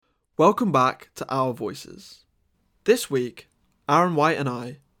Welcome back to Our Voices. This week, Aaron White and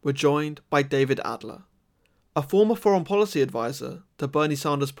I were joined by David Adler, a former foreign policy advisor to Bernie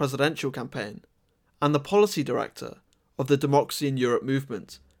Sanders' presidential campaign and the policy director of the Democracy in Europe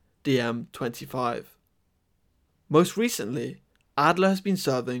movement, DM25. Most recently, Adler has been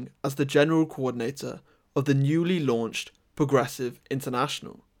serving as the general coordinator of the newly launched Progressive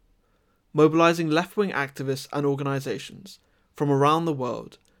International, mobilizing left-wing activists and organizations from around the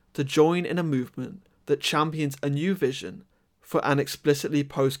world to join in a movement that champions a new vision for an explicitly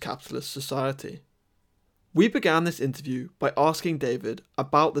post-capitalist society. We began this interview by asking David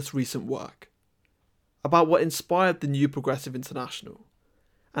about this recent work, about what inspired the new Progressive International,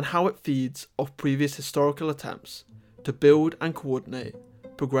 and how it feeds off previous historical attempts to build and coordinate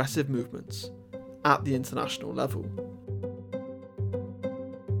progressive movements at the international level.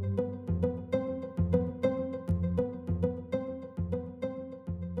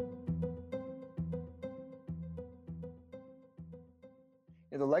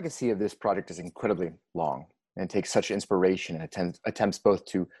 The legacy of this project is incredibly long and takes such inspiration and attempts both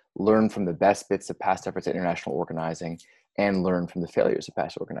to learn from the best bits of past efforts at international organizing and learn from the failures of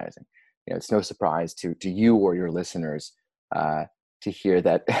past organizing. It's no surprise to you or your listeners to hear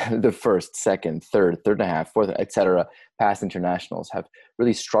that the first, second, third and a half, fourth, etc. past internationals have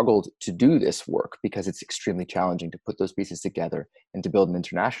really struggled to do this work because it's extremely challenging to put those pieces together and to build an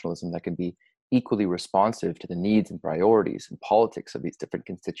internationalism that can be equally responsive to the needs and priorities and politics of these different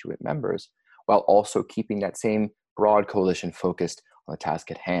constituent members, while also keeping that same broad coalition focused on the task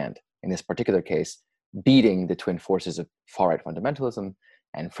at hand. In this particular case, beating the twin forces of far-right fundamentalism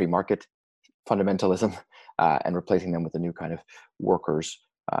and free market fundamentalism and replacing them with a new kind of workers'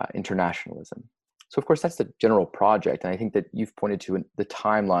 internationalism. So of course, that's the general project. And I think that you've pointed to the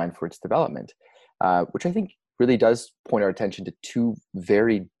timeline for its development, which I think really does point our attention to two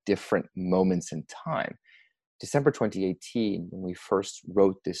very different moments in time. December 2018, when we first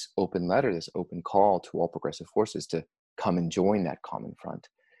wrote this open letter, this open call to all progressive forces to come and join that common front.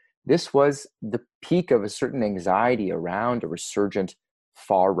 This was the peak of a certain anxiety around a resurgent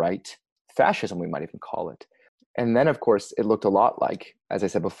far-right fascism, we might even call it. And then, of course, it looked a lot like, as I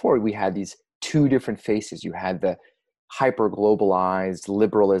said before, we had these two different faces. You had the hyper-globalized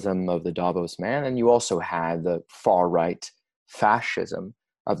liberalism of the Davos man, and you also had the far-right fascism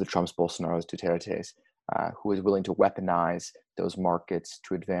of the Trumps, Bolsonaros, Dutertes, who was willing to weaponize those markets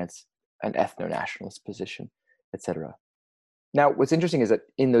to advance an ethno-nationalist position, etc. Now, what's interesting is that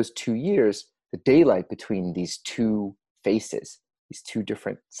in those 2 years, the daylight between these two faces, these two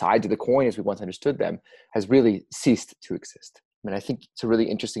different sides of the coin as we once understood them, has really ceased to exist. I mean, I think it's a really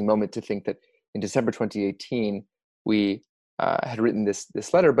interesting moment to think that in December 2018, we had written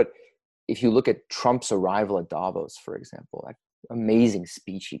this letter, but if you look at Trump's arrival at Davos, for example, that amazing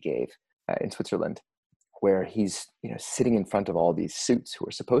speech he gave in Switzerland, where he's sitting in front of all these suits who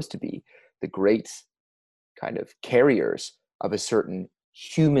are supposed to be the great kind of carriers of a certain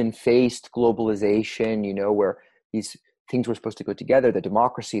human-faced globalization, where these things were supposed to go together. The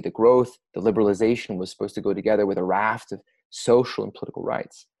democracy, the growth, the liberalization was supposed to go together with a raft of social and political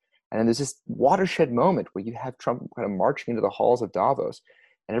rights. And then there's this watershed moment where you have Trump kind of marching into the halls of Davos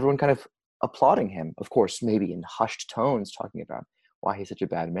and everyone kind of applauding him, of course, maybe in hushed tones, talking about why he's such a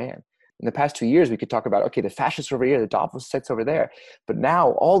bad man. In the past 2 years, we could talk about, okay, the fascists over here, the Davos sits over there. But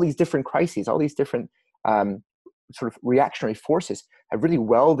now all these different crises, all these different sort of reactionary forces have really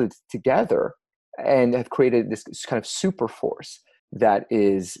welded together and have created this kind of super force that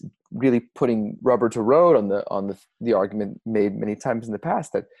is really putting rubber to road on the argument made many times in the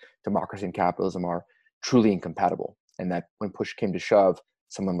past that democracy and capitalism are truly incompatible, and that when push came to shove,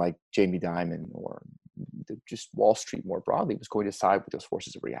 someone like Jamie Dimon or just Wall Street more broadly was going to side with those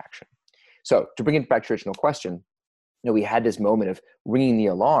forces of reaction. So to bring it back to your original question, we had this moment of ringing the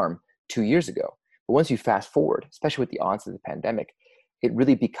alarm 2 years ago. But once you fast forward, especially with the onset of the pandemic, it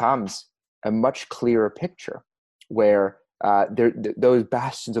really becomes a much clearer picture where those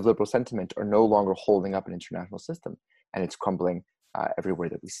bastions of liberal sentiment are no longer holding up an international system, and it's crumbling everywhere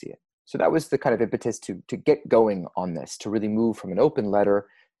that we see it. So that was the kind of impetus to get going on this, to really move from an open letter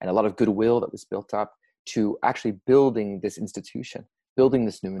and a lot of goodwill that was built up to actually building this institution, building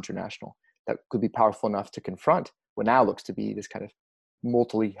this new international that could be powerful enough to confront what now looks to be this kind of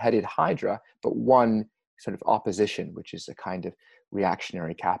multi-headed hydra, but one sort of opposition, which is a kind of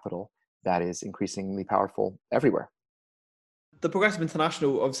reactionary capital that is increasingly powerful everywhere. The Progressive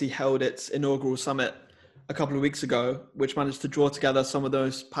International obviously held its inaugural summit a couple of weeks ago, which managed to draw together some of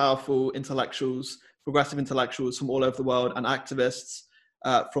those powerful intellectuals, progressive intellectuals from all over the world and activists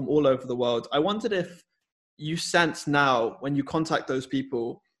from all over the world. I wondered if you sense now, when you contact those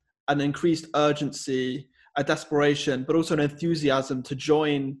people, an increased urgency, a desperation, but also an enthusiasm to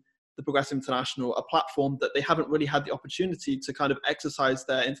join the Progressive International, a platform that they haven't really had the opportunity to kind of exercise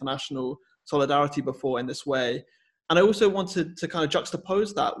their international solidarity before in this way. And I also wanted to kind of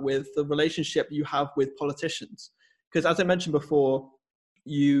juxtapose that with the relationship you have with politicians. Because as I mentioned before,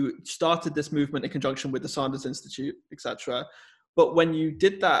 you started this movement in conjunction with the Sanders Institute, etc. But when you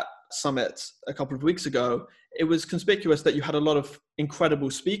did that summit a couple of weeks ago, it was conspicuous that you had a lot of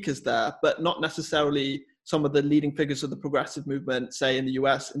incredible speakers there, but not necessarily some of the leading figures of the progressive movement, say in the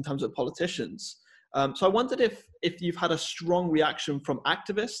US, in terms of politicians. So I wondered if you've had a strong reaction from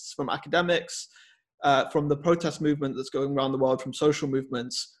activists, from academics, from the protest movement that's going around the world, from social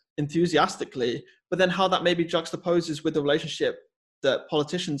movements, enthusiastically, but then how that maybe juxtaposes with the relationship that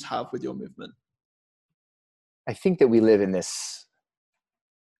politicians have with your movement. I think that we live in this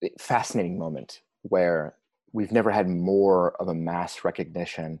fascinating moment where we've never had more of a mass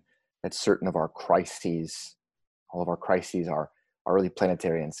recognition that certain of our crises, all of our crises are really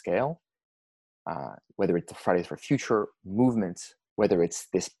planetary in scale, whether it's the Fridays for Future movement, whether it's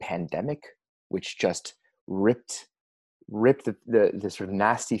this pandemic, which just ripped the sort of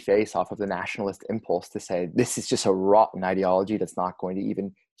nasty face off of the nationalist impulse to say, this is just a rotten ideology that's not going to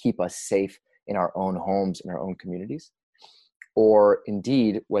even keep us safe in our own homes, in our own communities. Or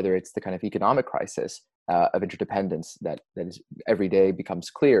indeed, whether it's the kind of economic crisis of interdependence that is every day becomes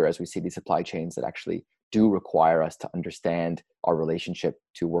clear as we see these supply chains that actually do require us to understand our relationship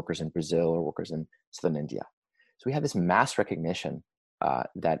to workers in Brazil or workers in southern India. So we have this mass recognition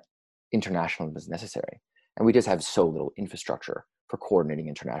that internationalism is necessary. And we just have so little infrastructure for coordinating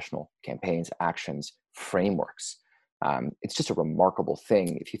international campaigns, actions, frameworks. It's just a remarkable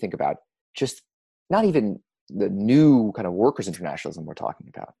thing if you think about just not even the new kind of workers' internationalism we're talking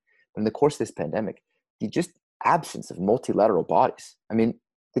about, but in the course of this pandemic, the just absence of multilateral bodies. I mean,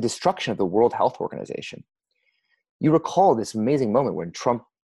 the destruction of the World Health Organization. You recall this amazing moment when Trump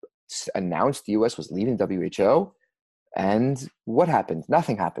announced the US was leaving WHO, and what happened?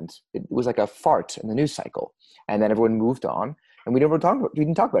 Nothing happened. It was like a fart in the news cycle. And then everyone moved on, and we didn't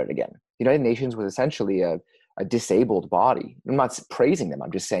talk about it again. The United Nations was essentially a disabled body. I'm not praising them.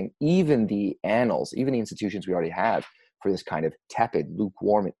 I'm just saying even the annals, even the institutions we already have for this kind of tepid,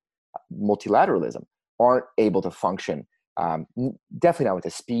 lukewarm multilateralism aren't able to function, definitely not with the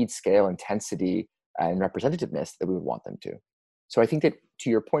speed, scale, intensity, and representativeness that we would want them to. So I think that, to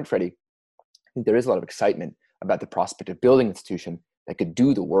your point, Freddie, I think there is a lot of excitement about the prospect of building an institution that could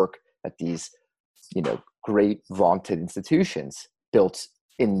do the work that these, great vaunted institutions built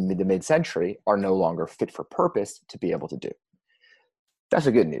in the mid-century are no longer fit for purpose to be able to do. That's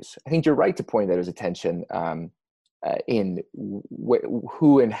the good news. I think you're right to point that there's a tension in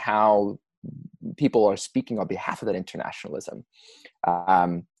who and how people are speaking on behalf of that internationalism.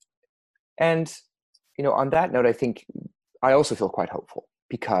 And, on that note, I think I also feel quite hopeful,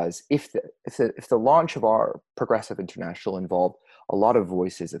 because if the launch of our Progressive International involved a lot of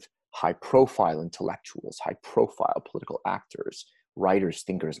voices of high-profile intellectuals, high-profile political actors, writers,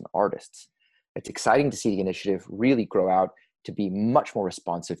 thinkers, and artists, it's exciting to see the initiative really grow out to be much more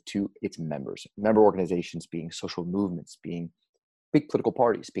responsive to its members, member organizations being social movements, being big political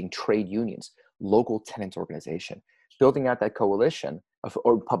parties, being trade unions, local tenants organization, building out that coalition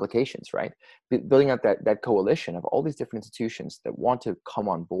or publications, right? Building out that coalition of all these different institutions that want to come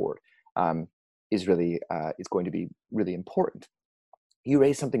on board is going to be really important. You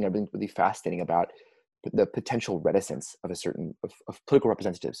raised something I've been really fascinating about the potential reticence of of political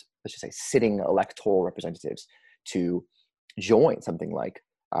representatives, let's just say sitting electoral representatives, to join something like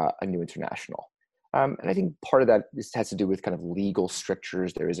a new international. And I think part of that has to do with kind of legal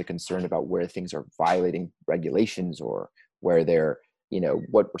strictures. There is a concern about where things are violating regulations, or where they're,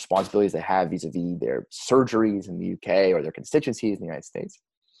 what responsibilities they have vis-a-vis their surgeries in the UK or their constituencies in the United States.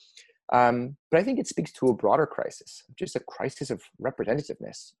 But I think it speaks to a broader crisis, just a crisis of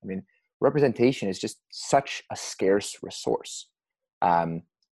representativeness. I mean, representation is just such a scarce resource,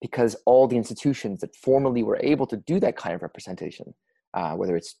 because all the institutions that formerly were able to do that kind of representation,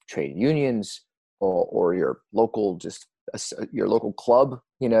 whether it's trade unions or your local club,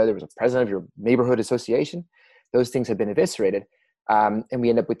 there was a president of your neighborhood association, those things have been eviscerated. And we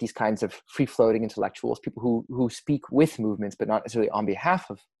end up with these kinds of free-floating intellectuals, people who speak with movements, but not necessarily on behalf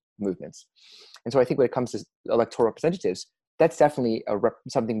of movements. And so I think when it comes to electoral representatives, that's definitely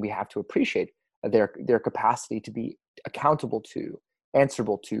something we have to appreciate, their capacity to be accountable to,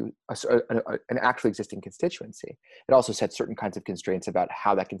 answerable to an actually existing constituency. It also sets certain kinds of constraints about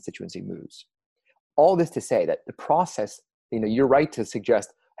how that constituency moves. All this to say that the process, you're right to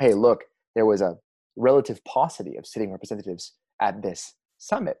suggest, hey, look, there was a relative paucity of sitting representatives at this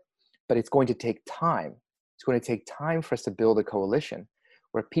summit. but it's going to take time. It's going to take time for us to build a coalition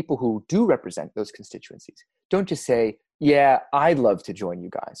where people who do represent those constituencies don't just say, yeah, I'd love to join you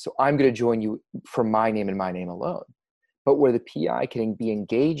guys, so I'm going to join you for my name and my name alone. But where the PI can be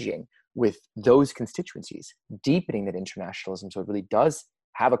engaging with those constituencies, deepening that internationalism so it really does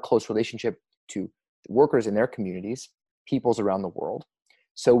have a close relationship to workers in their communities, peoples around the world.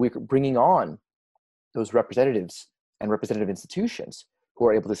 So we're bringing on those representatives and representative institutions who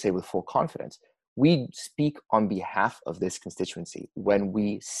are able to say with full confidence, we speak on behalf of this constituency when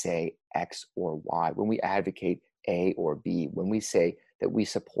we say X or Y, when we advocate A or B, when we say that we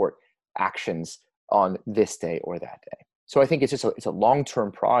support actions on this day or that day. So I think it's a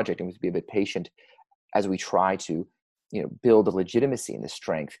long-term project, and we have to be a bit patient as we try to build a legitimacy and the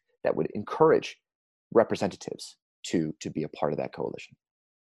strength that would encourage representatives to be a part of that coalition.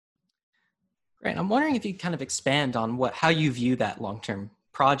 Great. I'm wondering if you kind of expand on how you view that long-term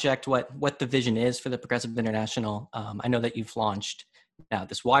project, what the vision is for the Progressive International. I know that you've launched now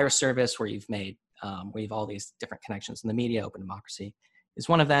this wire service where you've made where you've all these different connections in the media. Open democracy is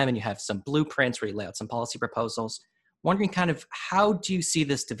one of them, and you have some blueprints where you lay out some policy proposals. Wondering kind of how do you see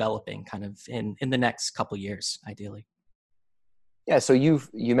this developing kind of in the next couple of years, ideally? Yeah, so you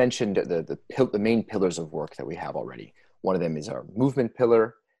mentioned the main pillars of work that we have already. One of them is our movement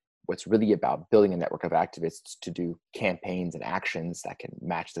pillar. What's really about building a network of activists to do campaigns and actions that can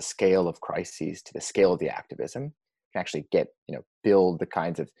match the scale of crises to the scale of the activism, can actually build the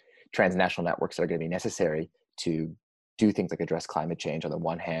kinds of transnational networks that are going to be necessary to do things like address climate change on the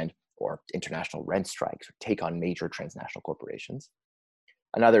one hand, or international rent strikes, or take on major transnational corporations.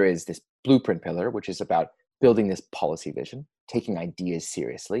 Another is this blueprint pillar, which is about building this policy vision, taking ideas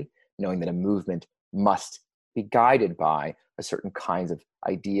seriously, knowing that a movement must be guided by a certain kinds of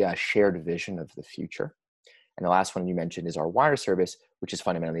idea, a shared vision of the future. And the last one you mentioned is our wire service, which is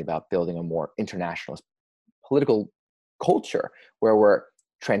fundamentally about building a more internationalist political culture where we're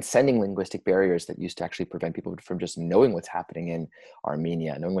transcending linguistic barriers that used to actually prevent people from just knowing what's happening in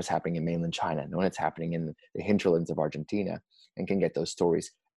Armenia, knowing what's happening in mainland China, knowing what's happening in the hinterlands of Argentina, and can get those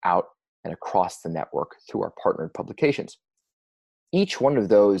stories out and across the network through our partnered publications. Each one of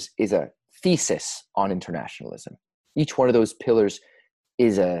those is a thesis on internationalism. Each one of those pillars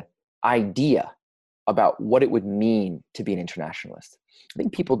is an idea about what it would mean to be an internationalist. I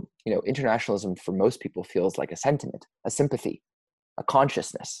think people, internationalism for most people feels like a sentiment, a sympathy, a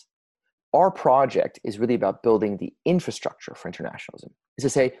consciousness. Our project is really about building the infrastructure for internationalism. Is to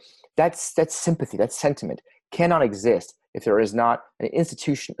say that sympathy, that sentiment cannot exist if there is not an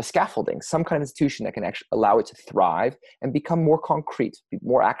institution, a scaffolding, some kind of institution that can actually allow it to thrive and become more concrete, be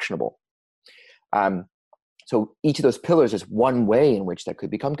more actionable. So each of those pillars is one way in which that could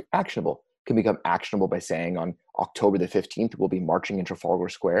become actionable. It can become actionable by saying on October the 15th, we'll be marching in Trafalgar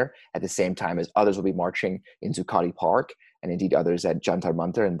Square at the same time as others will be marching in Zuccotti Park, and indeed others at Jantar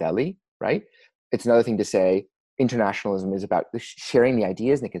Mantar in Delhi, right? It's another thing to say internationalism is about sharing the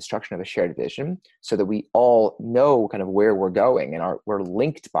ideas and the construction of a shared vision so that we all know kind of where we're going and we're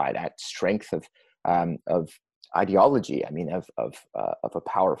linked by that strength of ideology, of a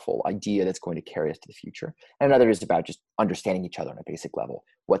powerful idea that's going to carry us to the future. And another is about just understanding each other on a basic level.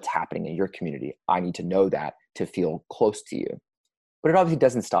 What's happening in your community? I need to know that to feel close to you. But it obviously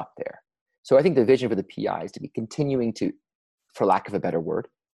doesn't stop there. So I think the vision for the PI is to be continuing to, for lack of a better word,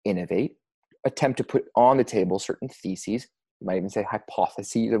 innovate, attempt to put on the table certain theses, you might even say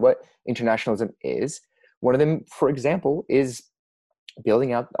hypotheses of what internationalism is. One of them, for example, is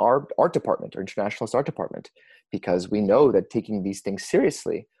building out our art department, or internationalist art department, because we know that taking these things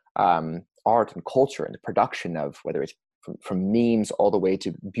seriously, art and culture and the production of, whether it's from memes all the way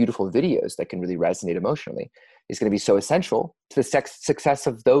to beautiful videos that can really resonate emotionally, is going to be so essential to the success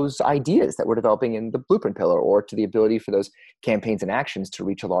of those ideas that we're developing in the blueprint pillar, or to the ability for those campaigns and actions to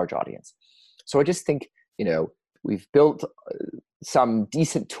reach a large audience. So I just think, we've built some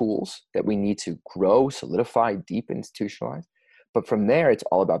decent tools that we need to grow, solidify, deepen, institutionalize. But from there, it's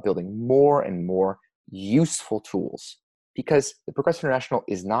all about building more and more useful tools, because the Progressive International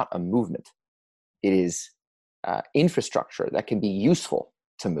is not a movement. It is infrastructure that can be useful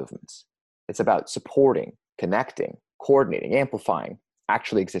to movements. It's about supporting, connecting, coordinating, amplifying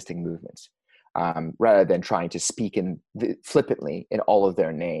actually existing movements, rather than trying to speak flippantly in all of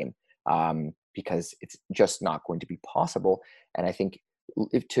their name, because it's just not going to be possible. And I think,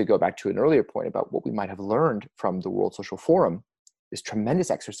 to go back to an earlier point about what we might have learned from the World Social Forum, this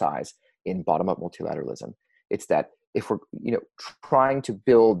tremendous exercise in bottom-up multilateralism, it's that if we're trying to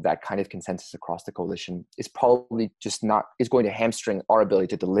build that kind of consensus across the coalition, is probably is going to hamstring our ability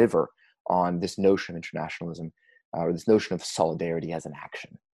to deliver on this notion of internationalism, or this notion of solidarity as an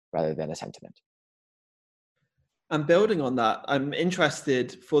action. rather than a sentiment. And building on that, I'm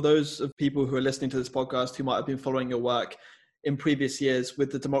interested for those of people who are listening to this podcast who might have been following your work in previous years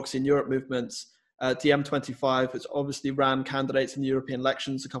with the Democracy in Europe movements. DiEM25, which obviously ran candidates in the European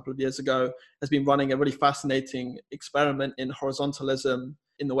elections a couple of years ago, has been running a really fascinating experiment in horizontalism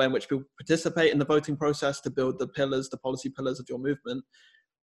in the way in which people participate in the voting process to build the pillars, the policy pillars of your movement.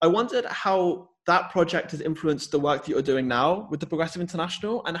 I wondered how that project has influenced the work that you're doing now with the Progressive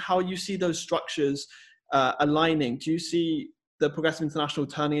International and how you see those structures aligning. Do you see the Progressive International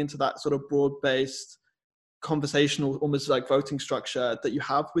turning into that sort of broad-based conversational, almost like voting structure that you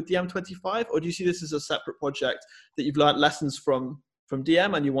have with DiEM25? Or do you see this as a separate project that you've learned lessons from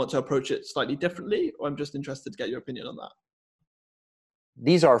DiEM and you want to approach it slightly differently? Or I'm just interested to get your opinion on that.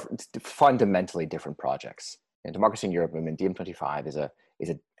 These are fundamentally different projects. And Democracy in Europe movement, DiEM25, is a,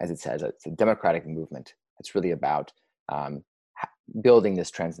 as it says, it's a democratic movement. It's really about building this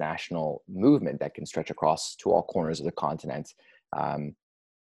transnational movement that can stretch across to all corners of the continent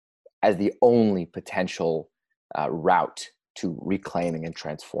as the only potential route to reclaiming and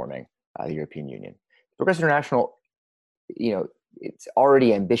transforming the European Union. Progressive International, it's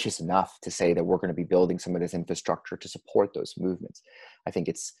already ambitious enough to say that we're going to be building some of this infrastructure to support those movements. I think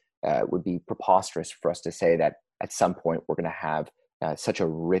it would be preposterous for us to say that at some point we're going to have such a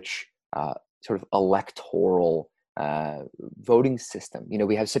rich sort of electoral voting system.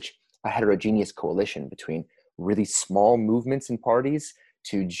 We have such a heterogeneous coalition between really small movements and parties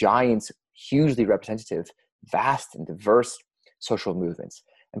to giant, hugely representative, vast and diverse social movements,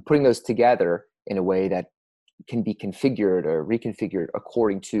 and putting those together in a way that can be configured or reconfigured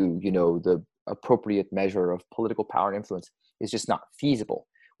according to the appropriate measure of political power and influence is just not feasible.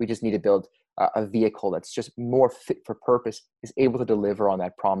 We just need to build a vehicle that's just more fit for purpose, is able to deliver on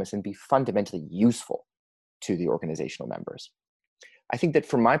that promise and be fundamentally useful to the organizational members. I think that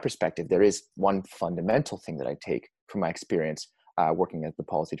from my perspective, there is one fundamental thing that I take from my experience working as the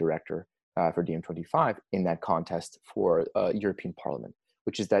policy director for DiEM25 in that contest for European Parliament,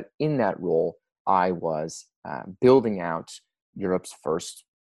 which is that in that role, I was building out Europe's first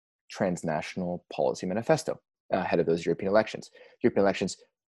transnational policy manifesto ahead of those European elections. European elections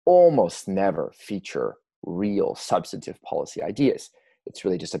almost never feature real substantive policy ideas. It's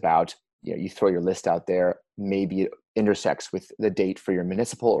really just about, you throw your list out there, maybe it intersects with the date for your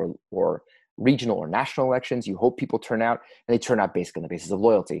municipal or regional or national elections. You hope people turn out, and they turn out basically on the basis of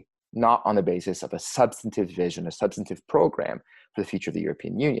loyalty, not on the basis of a substantive vision, a substantive program for the future of the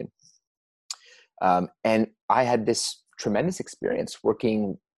European Union. And I had this tremendous experience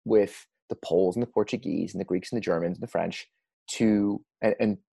working with the Poles and the Portuguese and the Greeks and the Germans and the French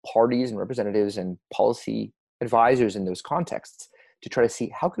and parties and representatives and policy advisors in those contexts to try to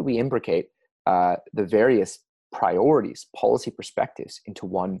see how could we imbricate the various priorities, policy perspectives into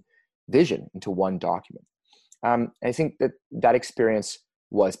one vision, into one document. I think that experience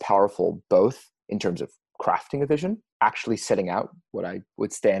was powerful both in terms of crafting a vision, actually setting out what I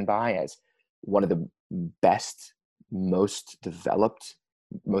would stand by as one of the best, most developed,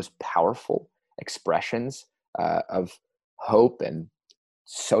 most powerful expressions of hope and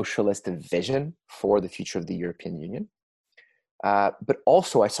socialist vision for the future of the European Union. But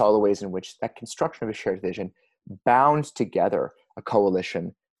also I saw the ways in which that construction of a shared vision bound together a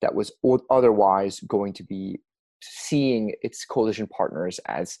coalition that was otherwise going to be seeing its coalition partners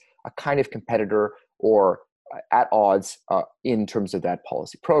as a kind of competitor or at odds in terms of that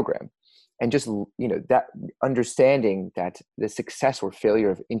policy program. And just, that understanding that the success or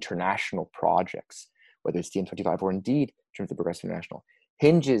failure of international projects, whether it's DiEM25 or indeed in terms of the Progressive International,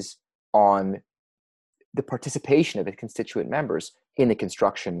 hinges on the participation of its constituent members in the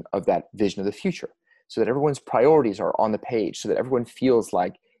construction of that vision of the future, so that everyone's priorities are on the page, so that everyone feels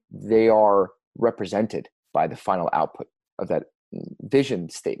like they are represented by the final output of that vision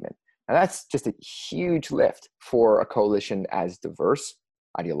statement. And that's just a huge lift for a coalition as diverse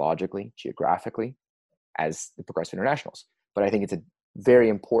ideologically, geographically, as the Progressive Internationals. But I think it's a very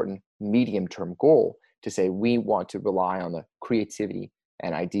important medium-term goal to say we want to rely on the creativity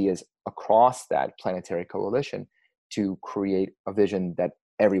and ideas across that planetary coalition to create a vision that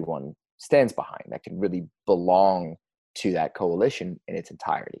everyone stands behind, that can really belong to that coalition in its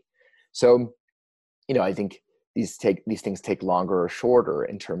entirety. So, I think these things take longer or shorter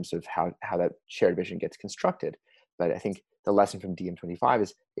in terms of how that shared vision gets constructed. But I think the lesson from DiEM25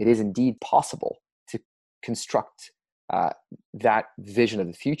 is it is indeed possible to construct that vision of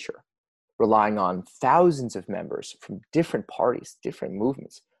the future, relying on thousands of members from different parties, different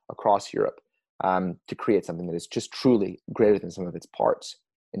movements across Europe to create something that is just truly greater than some of its parts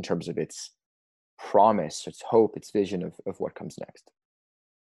in terms of its promise, its hope, its vision of what comes next.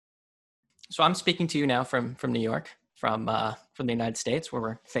 So I'm speaking to you now from New York, from the United States, where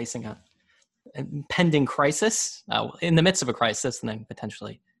we're facing a impending crisis, in the midst of a crisis, and then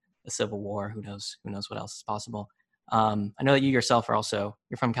potentially a civil war. Who knows? Who knows what else is possible? I know that you yourself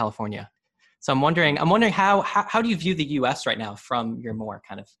you're from California, so I'm wondering how do you view the U.S. right now from your more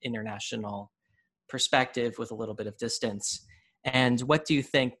kind of international perspective with a little bit of distance, and what do you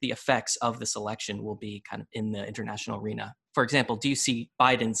think the effects of this election will be kind of in the international arena? For example, do you see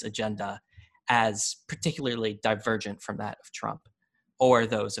Biden's agenda as particularly divergent from that of Trump or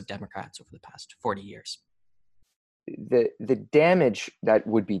those of Democrats over the past 40 years? The damage that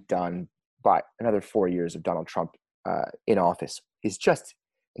would be done by another 4 years of Donald Trump in office is just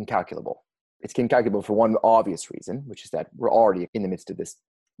incalculable. It's incalculable for one obvious reason, which is that we're already in the midst of this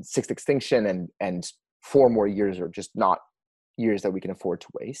sixth extinction, and 4 more years are just not years that we can afford to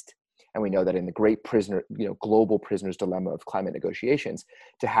waste. And we know that in the global prisoner's dilemma of climate negotiations,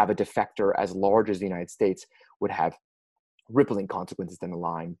 to have a defector as large as the United States would have rippling consequences down the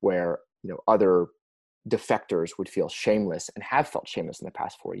line, where other defectors would feel shameless and have felt shameless in the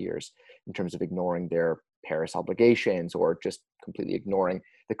past 4 years in terms of ignoring their Paris obligations or just completely ignoring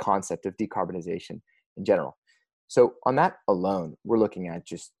the concept of decarbonization in general. So on that alone, we're looking at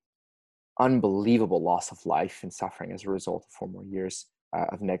just unbelievable loss of life and suffering as a result of 4 more years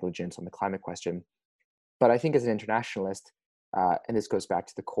of negligence on the climate question. But I think as an internationalist, and this goes back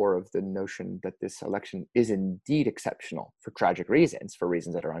to the core of the notion that this election is indeed exceptional for tragic reasons, for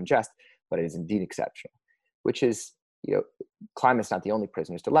reasons that are unjust, but it is indeed exceptional, which is, climate's not the only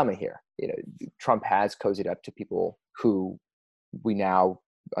prisoner's dilemma here. Trump has cozied up to people who we now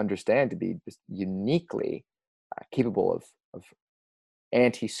understand to be just uniquely capable of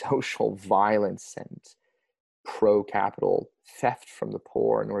antisocial violence and pro-capital theft from the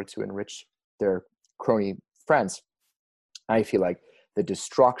poor in order to enrich their crony friends. I feel like the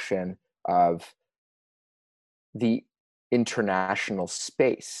destruction of the international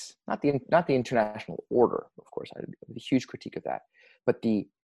space, not the international order, of course, I have a huge critique of that, but the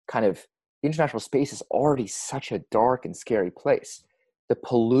international space is already such a dark and scary place. The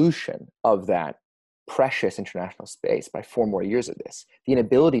pollution of that precious international space by 4 more years of this, the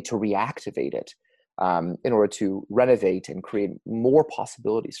inability to reactivate it in order to renovate and create more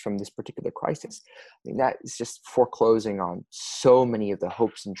possibilities from this particular crisis. I mean, that is just foreclosing on so many of the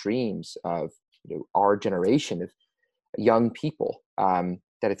hopes and dreams of our generation of young people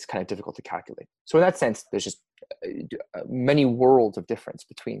that it's kind of difficult to calculate. So in that sense, there's just many worlds of difference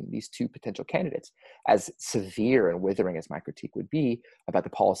between these two potential candidates, as severe and withering as my critique would be about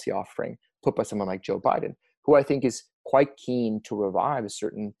the policy offering put by someone like Joe Biden, who I think is quite keen to revive a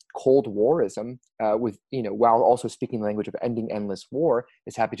certain Cold Warism while also speaking the language of ending endless war,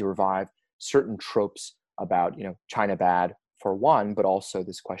 is happy to revive certain tropes about, China bad for one, but also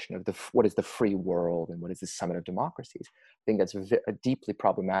this question of what is the free world and what is the summit of democracies. I think that's deeply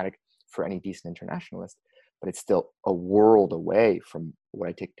problematic for any decent internationalist, but it's still a world away from what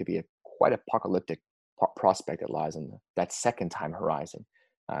I take to be a quite apocalyptic prospect that lies on that second time horizon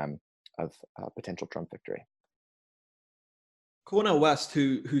of potential Trump victory. Cornel West,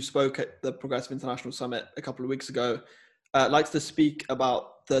 who spoke at the Progressive International Summit a couple of weeks ago, likes to speak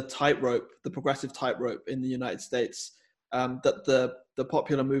about the progressive tightrope in the United States, that the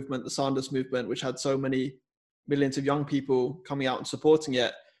popular movement, the Sanders movement, which had so many millions of young people coming out and supporting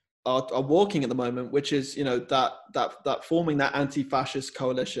it, are walking at the moment, which is, that forming that anti-fascist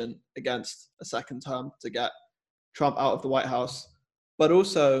coalition against a second term to get Trump out of the White House, but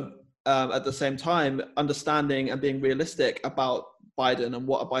also at the same time understanding and being realistic about Biden and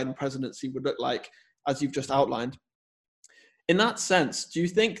what a Biden presidency would look like, as you've just outlined. In that sense, do you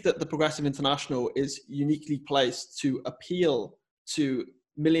think that the Progressive International is uniquely placed to appeal to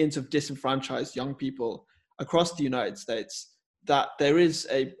millions of disenfranchised young people across the United States, that there is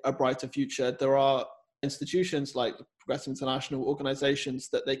a brighter future? There are institutions like the Progressive International, organizations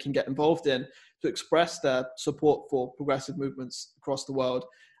that they can get involved in to express their support for progressive movements across the world.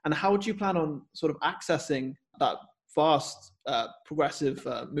 And how do you plan on sort of accessing that vast progressive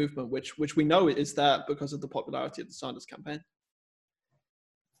movement, which we know is there because of the popularity of the Sanders campaign?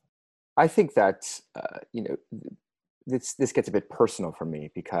 I think that this gets a bit personal for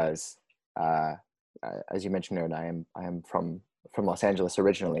me because, as you mentioned, Aaron, I am from Los Angeles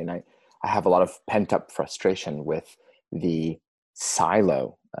originally, and I have a lot of pent up frustration with the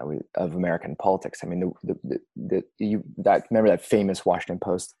silo of American politics. I mean, remember that famous Washington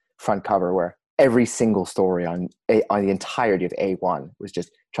Post front cover where every single story on the entirety of A1 was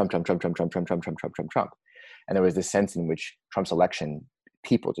just Trump, Trump, Trump, Trump, Trump, Trump, Trump, Trump, Trump, Trump, Trump, and there was this sense in which Trump's election,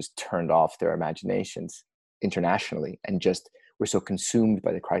 people just turned off their imaginations internationally and just were so consumed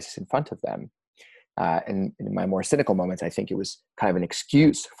by the crisis in front of them. And in my more cynical moments, I think it was kind of an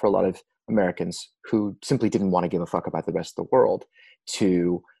excuse for a lot of Americans who simply didn't want to give a fuck about the rest of the world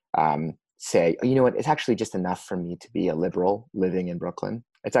to say, oh, you know what, it's actually just enough for me to be a liberal living in Brooklyn.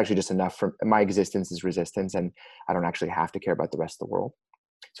 It's actually just enough for my existence is resistance, and I don't actually have to care about the rest of the world.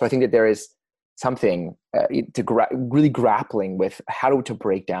 So I think that there is something really grappling with how to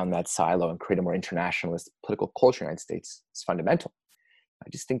break down that silo and create a more internationalist political culture in the United States is fundamental. I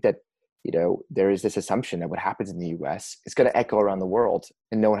just think that, there is this assumption that what happens in the US is going to echo around the world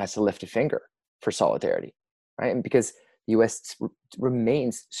and no one has to lift a finger for solidarity, right? And because the US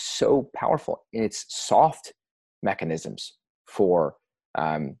remains so powerful in its soft mechanisms for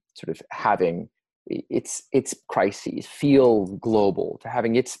sort of having its crises feel global, to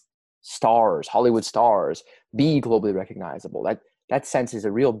having its stars, Hollywood stars, be globally recognizable. That sense is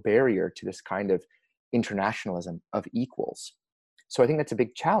a real barrier to this kind of internationalism of equals. So I think that's a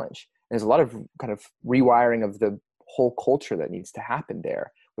big challenge. And there's a lot of kind of rewiring of the whole culture that needs to happen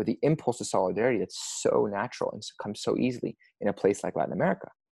there, where the impulse to solidarity that's so natural and comes so easily in a place like Latin America,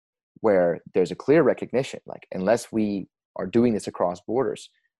 where there's a clear recognition, like unless we are doing this across borders,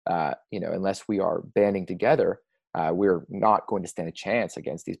 unless we are banding together, we're not going to stand a chance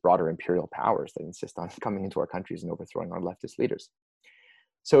against these broader imperial powers that insist on coming into our countries and overthrowing our leftist leaders.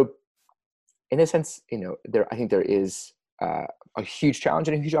 So in a sense, I think there is a huge challenge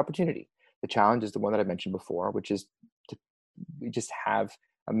and a huge opportunity. The challenge is the one that I mentioned before, which is we just have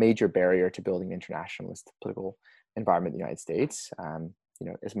a major barrier to building an internationalist political environment in the United States.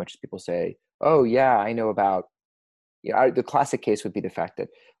 As much as people say, oh yeah, I know about, the classic case would be the fact that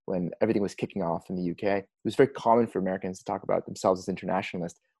when everything was kicking off in the UK, it was very common for Americans to talk about themselves as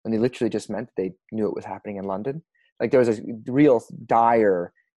internationalists when they literally just meant they knew it was happening in London. Like there was a real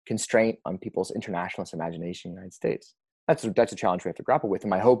dire constraint on people's internationalist imagination in the United States. That's a challenge we have to grapple with. And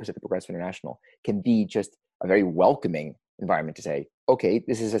my hope is that the Progressive International can be just a very welcoming environment to say, okay,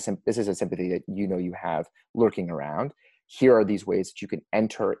 this is a sympathy that you have lurking around. Here are these ways that you can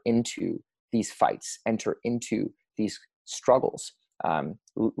enter into these fights, enter into these struggles,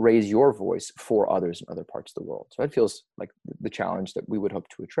 raise your voice for others in other parts of the world. So it feels like the challenge that we would hope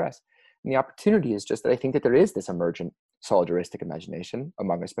to address. And the opportunity is just that I think that there is this emergent solidaristic imagination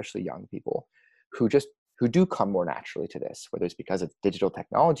among especially young people who do come more naturally to this, whether it's because of digital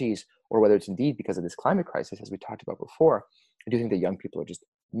technologies or whether it's indeed because of this climate crisis, as we talked about before. I do think that young people are just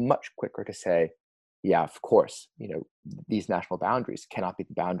much quicker to say, yeah, of course, these national boundaries cannot be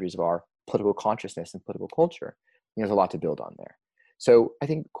the boundaries of our political consciousness and political culture. And there's a lot to build on there. So I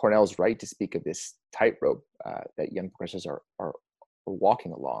think Cornell's right to speak of this tightrope that young progressives are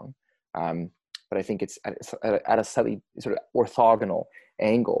walking along. But I think it's at a slightly sort of orthogonal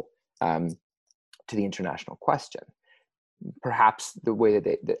angle to the international question. Perhaps the way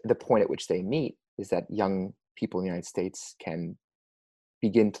that the point at which they meet is that young people in the United States can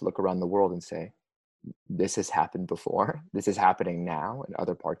begin to look around the world and say, this has happened before. This is happening now in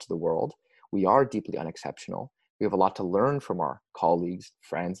other parts of the world. We are deeply unexceptional. We have a lot to learn from our colleagues,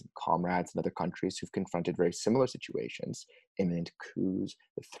 friends, and comrades in other countries who've confronted very similar situations, imminent coups,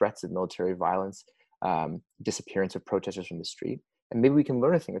 the threats of military violence, disappearance of protesters from the street. And maybe we can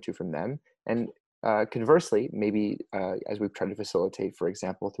learn a thing or two from them. And conversely, maybe as we've tried to facilitate, for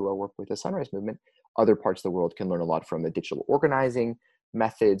example, through our work with the Sunrise Movement, other parts of the world can learn a lot from the digital organizing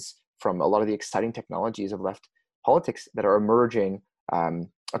methods, from a lot of the exciting technologies of left politics that are emerging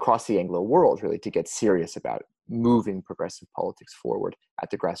across the Anglo world, really, to get serious about moving progressive politics forward at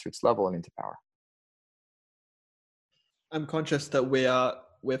the grassroots level and into power. I'm conscious that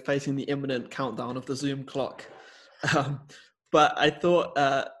we're facing the imminent countdown of the Zoom clock. But I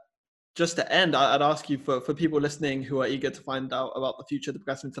thought just to end, I'd ask you for people listening who are eager to find out about the future of the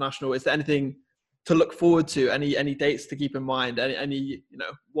Progressive International, is there anything to look forward to? Any dates to keep in mind? Any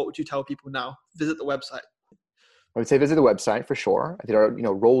what would you tell people now? Visit the website. I would say visit the website for sure. There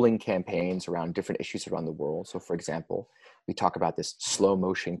are rolling campaigns around different issues around the world. So for example, we talk about this slow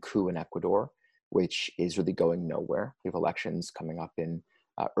motion coup in Ecuador, which is really going nowhere. We have elections coming up in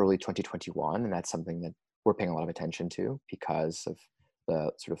early 2021, and that's something that we're paying a lot of attention to because of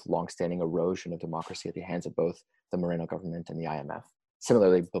the sort of longstanding erosion of democracy at the hands of both the Moreno government and the IMF.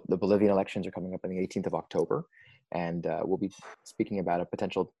 Similarly, the Bolivian elections are coming up on the 18th of October, and we'll be speaking about a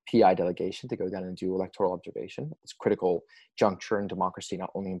potential PI delegation to go down and do electoral observation. It's a critical juncture in democracy,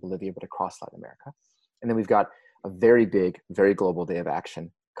 not only in Bolivia, but across Latin America. And then we've got a very big, very global day of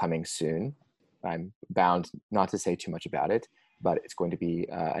action coming soon. I'm bound not to say too much about it, but it's going to be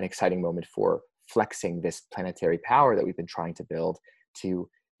an exciting moment for flexing this planetary power that we've been trying to build to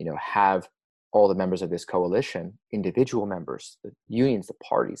have all the members of this coalition, individual members, the unions, the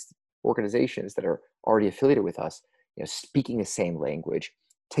parties, the organizations that are already affiliated with us, speaking the same language,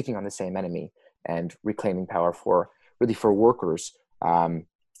 taking on the same enemy, and reclaiming power for workers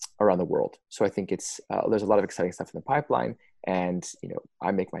around the world. So I think there's a lot of exciting stuff in the pipeline, and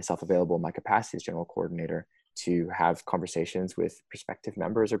I make myself available in my capacity as general coordinator to have conversations with prospective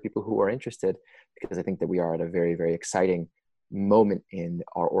members or people who are interested, because I think that we are at a very, very exciting moment in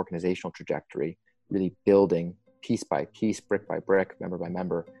our organizational trajectory, really building piece by piece, brick by brick, member by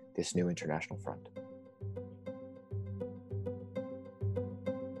member, this new international front.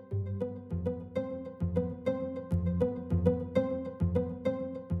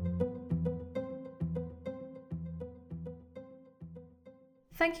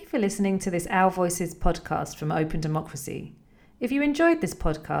 Thank you for listening to this Our Voices podcast from Open Democracy. If you enjoyed this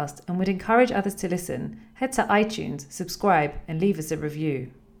podcast and would encourage others to listen, head to iTunes, subscribe, and leave us a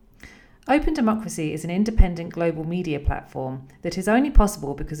review. Open Democracy is an independent global media platform that is only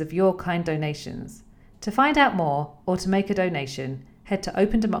possible because of your kind donations. To find out more or to make a donation, head to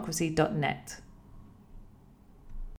opendemocracy.net.